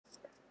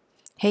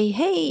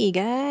Hey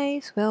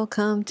guys,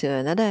 welcome to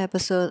another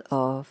episode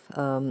of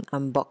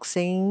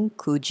Unboxing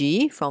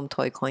Kuji from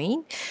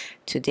Toycoin.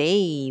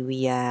 Today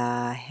we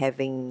are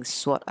having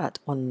Sword Art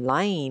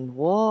Online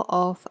War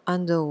of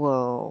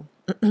Underworld.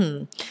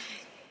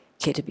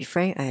 Okay, to be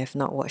frank, I have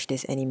not watched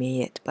this anime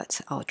yet, but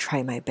I'll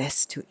try my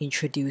best to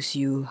introduce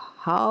you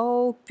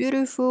how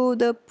beautiful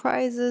the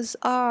prizes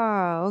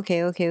are.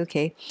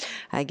 Okay,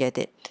 I get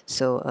it.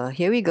 So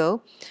here we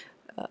go.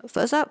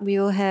 First up, we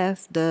will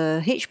have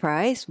the H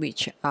prize,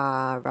 which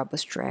are rubber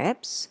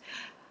straps.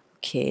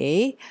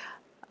 Okay.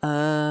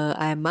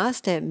 I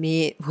must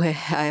admit, where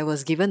I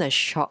was given a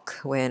shock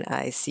when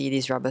I see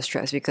these rubber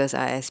straps because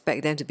I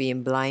expect them to be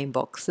in blind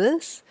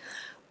boxes,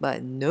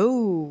 but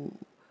no,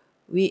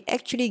 we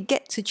actually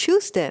get to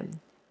choose them.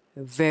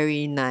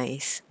 Very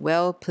nice.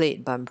 Well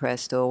played,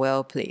 Bumpresto.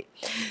 Well played.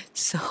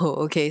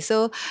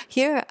 So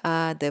here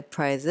are the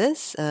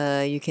prizes.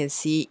 You can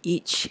see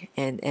each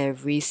and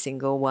every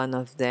single one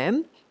of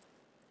them.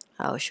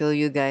 I'll show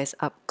you guys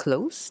up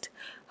close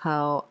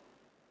how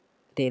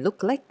they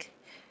look like.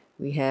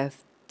 We have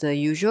the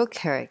usual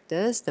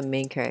characters, the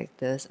main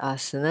characters,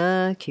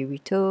 Asuna,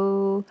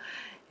 Kirito,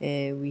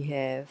 and we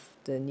have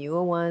the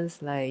newer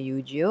ones like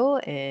Yujiro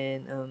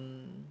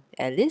and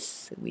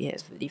Alice. We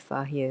have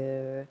Lifa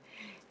here,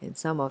 and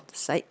some of the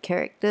side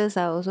characters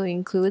are also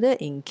included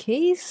in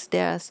case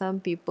there are some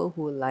people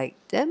who like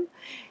them,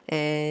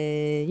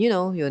 and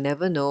you'll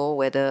never know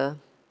whether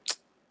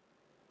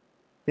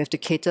we have to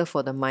cater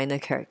for the minor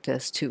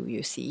characters too,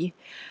 you see.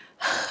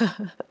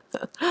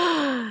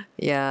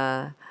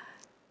 Yeah.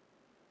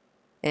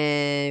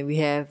 And we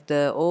have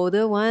the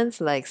older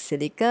ones like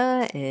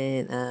Silica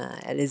and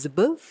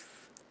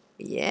Elizabeth.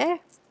 Yeah.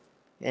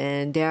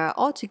 And there are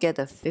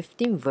altogether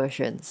 15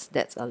 versions.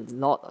 That's a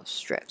lot of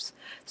straps.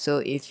 So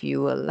if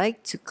you would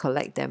like to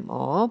collect them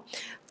all,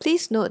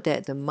 please note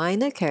that the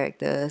minor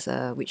characters,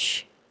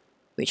 which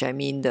I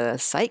mean the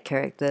side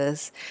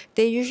characters,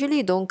 they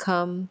usually don't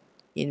come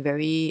in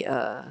very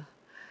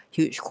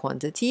huge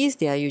quantities.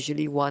 They are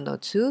usually one or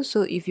two.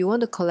 So if you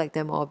want to collect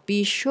them all,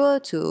 be sure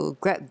to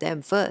grab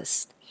them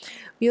first.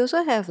 We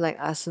also have like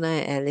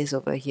Asuna and Alice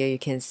over here. You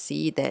can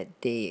see that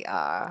they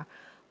are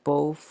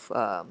both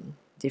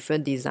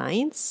different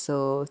designs.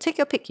 So take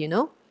your pick,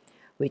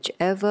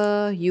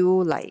 whichever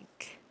you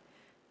like.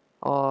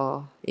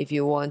 Or if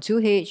you want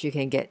 2H, you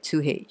can get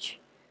 2H.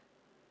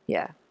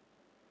 Yeah.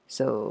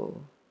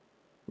 So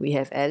we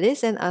have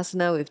Alice and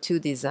Asuna with two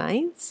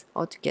designs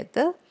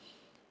altogether.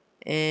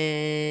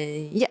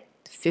 And yeah,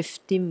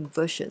 15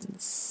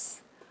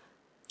 versions.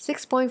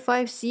 6.5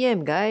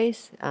 cm,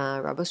 guys.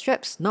 Rubber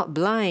straps, not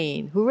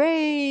blind.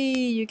 Hooray!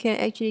 You can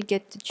actually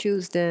get to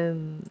choose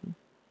them.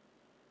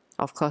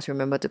 Of course,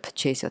 remember to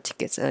purchase your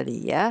tickets early,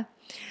 yeah?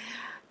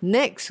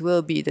 Next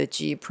will be the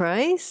G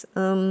prize.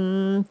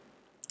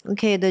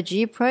 Okay, the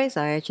G prize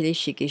are actually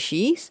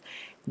shikishis.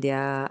 They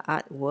are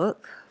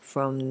artwork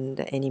from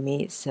the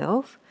anime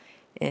itself.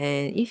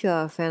 And if you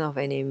are a fan of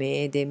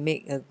anime, they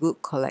make a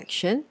good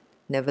collection.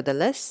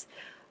 Nevertheless,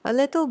 a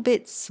little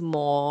bit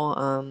small,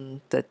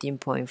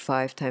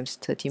 13.5 times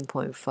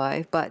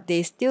 13.5, but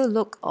they still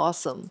look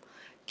awesome.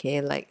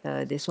 Okay, like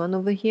this one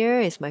over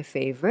here is my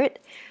favorite.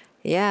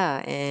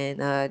 Yeah, and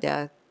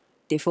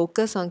they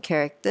focus on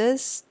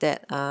characters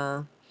that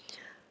are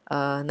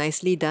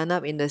nicely done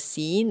up in the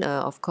scene.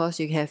 Of course,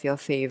 you have your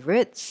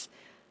favorites.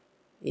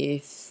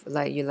 If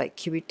like you like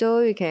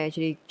Kirito, you can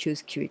actually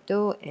choose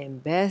Kirito.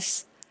 And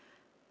best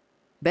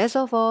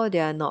of all,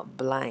 they are not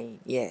blind.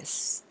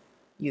 Yes,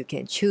 you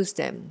can choose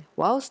them.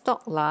 While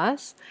stock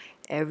lasts,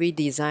 every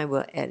design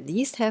will at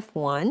least have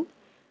one.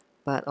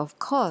 But of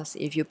course,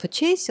 if you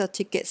purchase your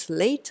tickets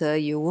later,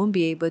 you won't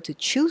be able to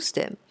choose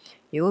them.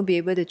 You won't be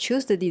able to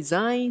choose the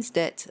designs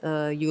that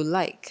you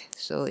like.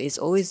 So it's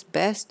always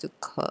best to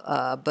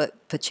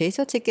purchase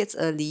your tickets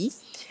early.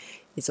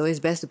 It's always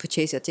best to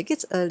purchase your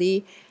tickets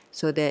early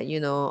so that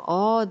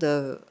all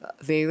the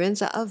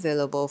variants are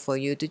available for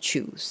you to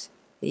choose.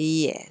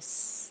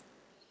 Yes.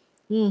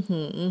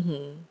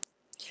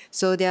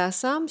 So there are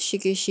some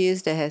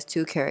shikishis that has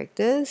two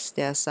characters.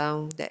 There are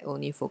some that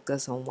only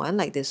focus on one,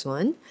 like this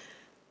one.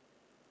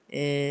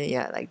 And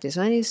yeah, like this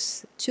one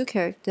is two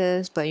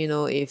characters, but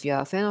if you're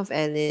a fan of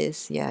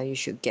Alice, yeah, you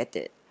should get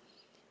it.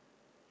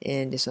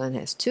 And this one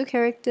has two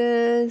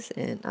characters,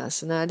 and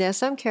Asuna. There are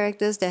some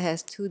characters that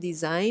has two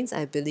designs.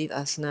 I believe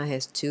Asuna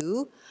has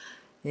two,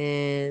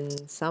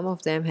 and some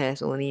of them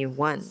has only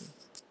one.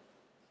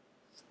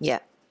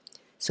 Yeah.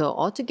 So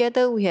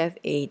altogether we have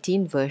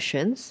 18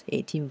 versions.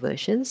 18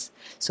 versions.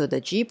 So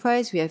the G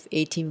prize we have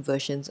 18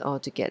 versions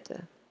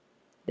altogether.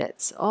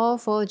 That's all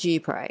for G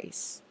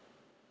prize.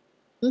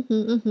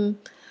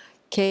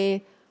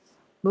 Okay,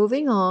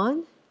 moving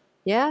on.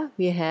 Yeah,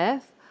 we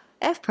have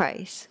F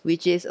prize,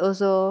 which is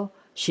also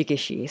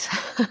shikishis.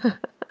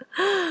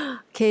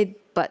 Okay,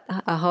 but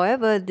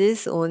however,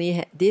 this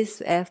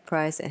F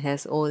prize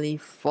has only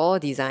 4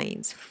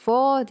 designs.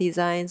 4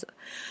 designs,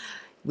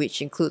 which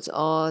includes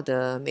all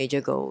the major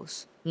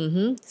goals.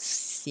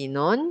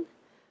 Sinon,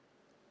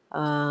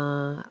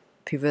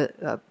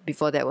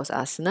 before that was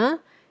Asuna,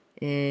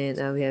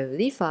 and we have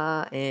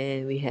Lifa,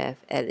 and we have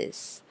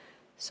Alice.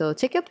 So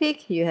take a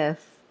pick.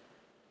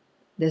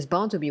 There's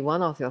bound to be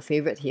one of your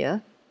favorite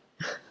here,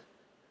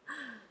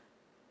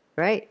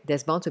 right?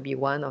 There's bound to be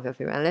one of your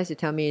favorite. Unless you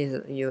tell me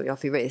your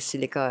favorite is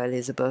Silica or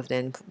Elizabeth,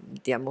 then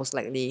they are most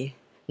likely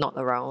not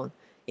around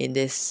in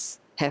this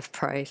half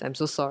price. I'm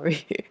so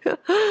sorry.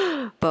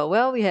 But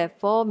well, we have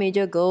 4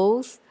 major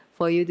goals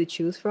for you to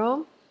choose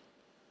from.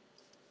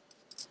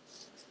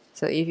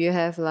 So if you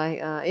have like,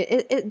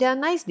 they are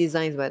nice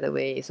designs, by the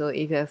way. So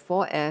if you have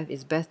 4F,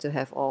 it's best to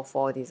have all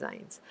 4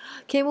 designs.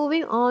 Okay,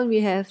 moving on,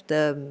 we have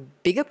the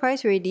bigger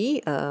price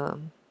already.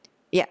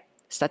 Yeah,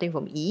 starting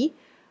from E.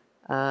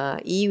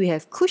 E, we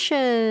have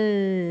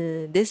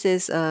cushion. This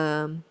is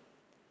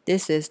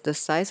the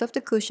size of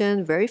the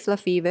cushion, very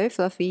fluffy, very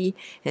fluffy.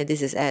 And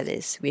this is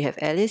Alice. We have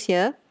Alice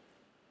here,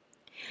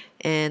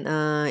 and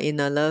in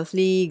a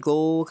lovely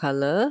gold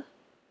color.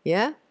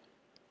 Yeah.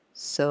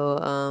 So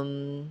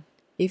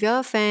if you're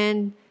a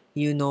fan,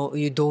 you know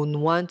you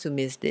don't want to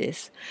miss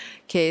this.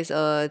 Okay,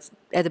 so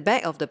at the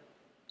back of the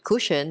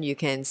cushion, you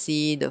can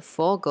see the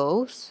 4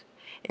 goals,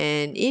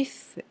 and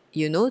if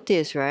you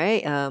notice,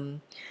 right,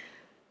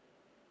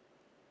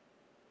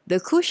 the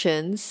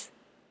cushions,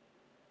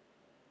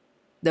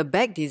 the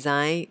back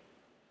design,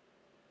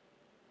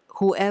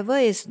 whoever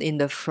is in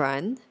the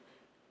front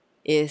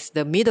is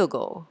the middle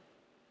goal.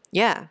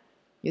 Yeah,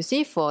 you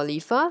see for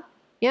Lifa,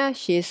 yeah,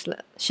 she's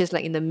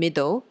like in the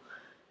middle.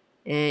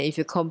 And if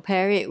you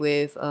compare it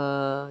with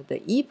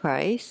the E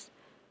price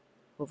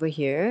over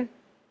here,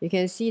 you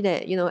can see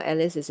that, you know,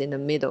 Alice is in the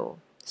middle.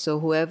 So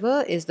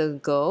whoever is the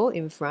girl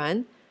in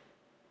front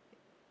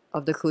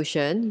of the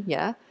cushion,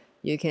 yeah,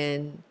 you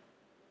can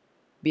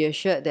be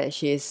assured that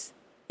she's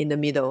in the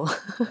middle,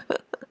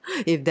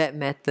 if that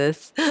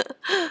matters.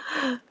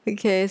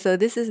 Okay, so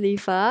this is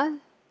Lifa,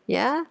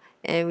 yeah,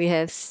 and we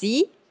have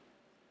C.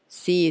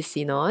 C is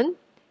Sinon.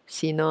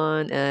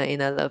 Sinon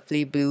in a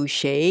lovely blue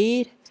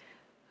shade.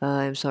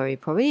 I'm sorry,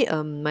 probably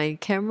my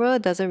camera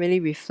doesn't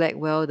really reflect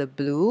well the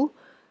blue.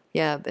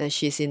 Yeah, but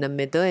she's in the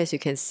middle, as you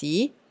can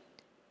see.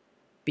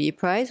 B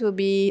price will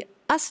be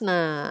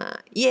Asuna.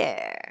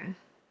 Yeah.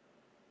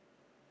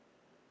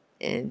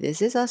 And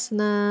this is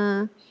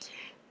Asuna.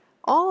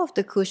 All of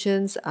the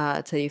cushions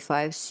are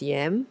 35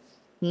 cm.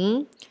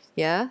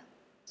 Yeah.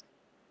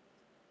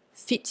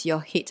 Fits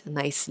your head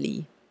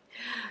nicely.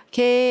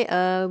 Okay,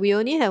 we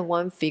only have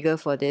 1 figure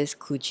for this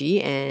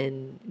Kuji,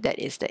 and that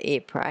is the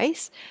A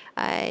price.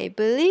 I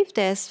believe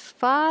there's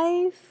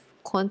 5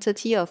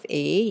 quantity of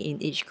A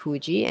in each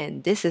Kuji,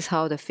 and this is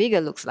how the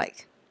figure looks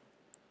like.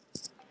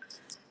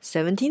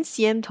 17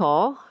 cm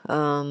tall,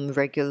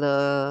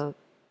 regular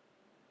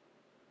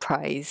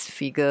price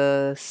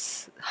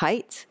figures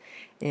height,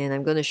 and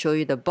I'm going to show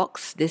you the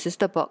box. This is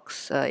the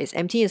box. It's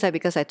empty inside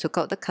because I took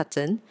out the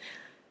carton.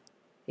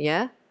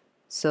 Yeah.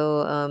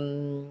 So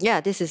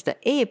yeah, this is the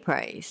A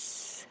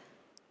price.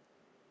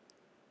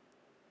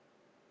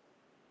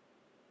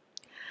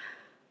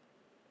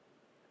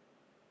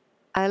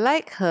 I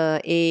like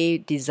her A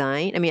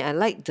design. I mean, I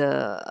like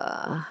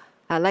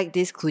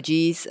this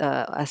Kuji's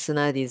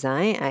Asuna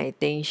design. I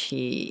think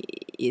she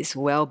is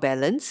well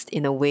balanced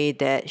in a way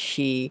that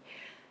she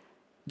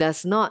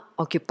does not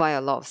occupy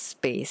a lot of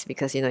space,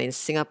 because, you know, in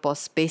Singapore,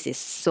 space is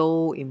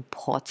so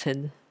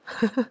important.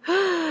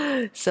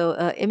 So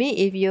I mean,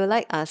 if you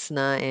like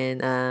Asuna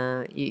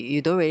and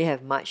you don't really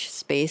have much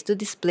space to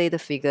display the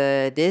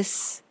figure,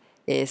 this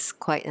is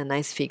quite a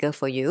nice figure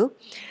for you.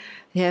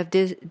 They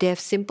have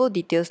simple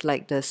details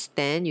like the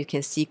stand. You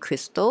can see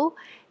crystal,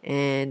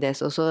 and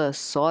there's also a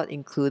sword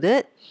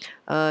included.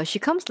 She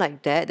comes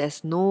like that.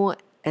 There's no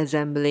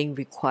assembling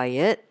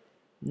required,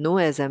 no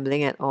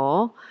assembling at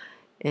all.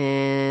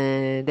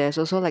 And there's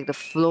also like the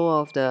flow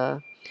of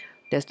the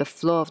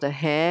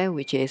hair,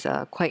 which is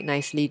quite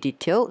nicely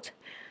detailed.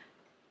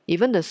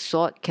 Even the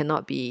sword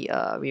cannot be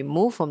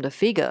removed from the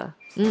figure.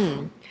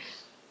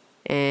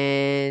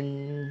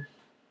 And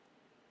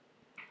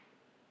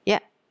yeah,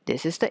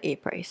 this is the A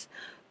price.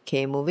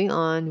 Okay, moving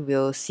on,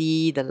 we'll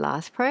see the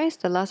last price.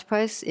 The last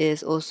price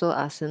is also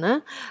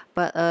Asuna,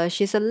 but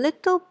she's a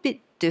little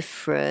bit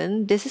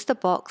different. This is the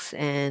box,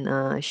 and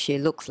she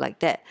looks like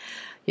that.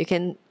 You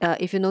can,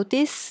 if you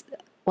notice,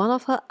 one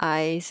of her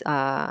eyes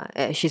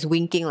she's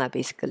winking lah,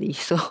 basically.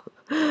 So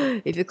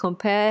if you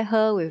compare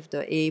her with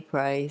the A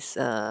price,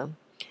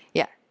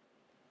 yeah,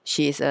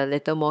 she's a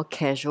little more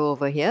casual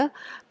over here,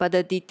 but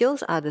the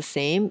details are the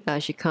same.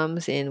 She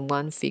comes in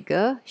 1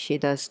 figure. She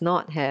does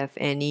not have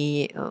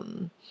any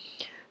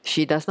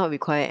she does not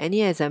require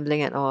any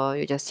assembling at all.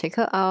 You just take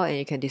her out and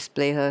you can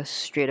display her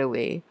straight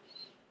away.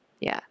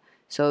 Yeah,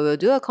 so we'll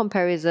do a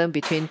comparison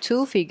between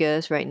 2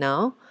 figures right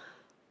now.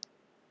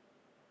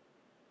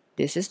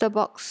 This is the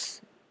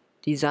box.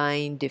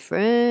 Design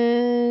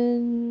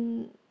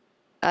different.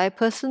 I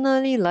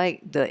personally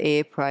like the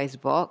A price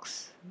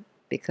box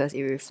because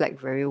it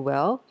reflects very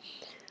well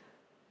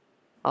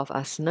of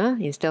Asuna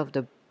instead of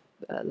the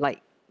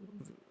light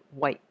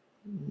white.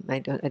 I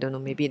don't know,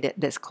 maybe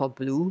that's called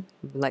blue,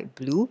 light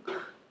blue.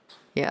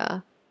 Yeah.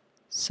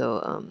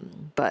 So,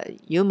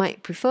 but you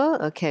might prefer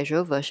a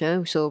casual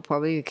version, so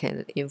probably you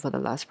can aim for the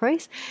last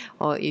price.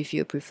 Or if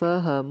you prefer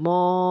her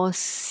more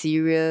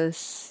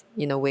serious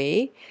in a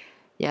way,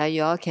 yeah,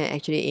 you all can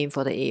actually aim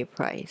for the A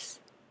price.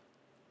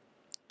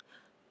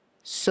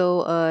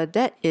 So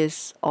that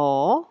is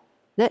all.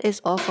 That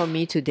is all from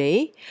me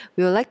today.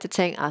 We would like to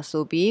thank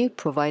Asobi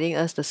providing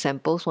us the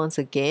samples once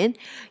again.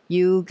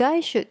 You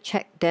guys should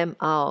check them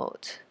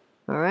out.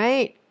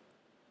 Alright?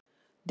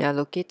 They are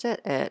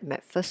located at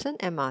McPherson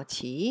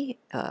MRT,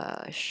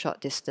 a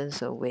short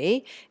distance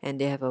away, and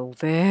they have a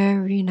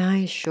very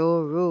nice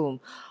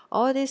showroom.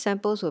 All these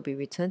samples will be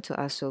returned to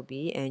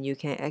Asobi, and you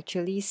can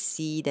actually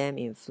see them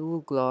in full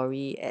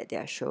glory at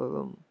their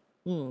showroom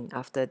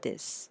after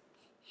this.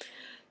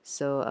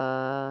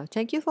 So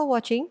thank you for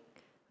watching.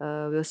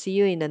 We'll see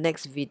you in the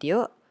next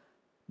video.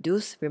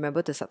 Do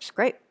remember to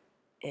subscribe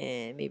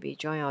and maybe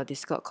join our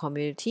Discord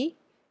community.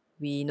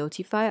 We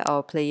notify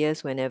our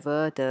players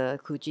whenever the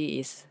Kuji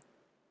is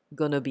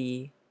gonna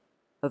be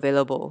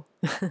available.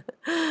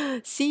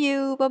 See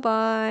you. Bye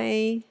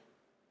bye.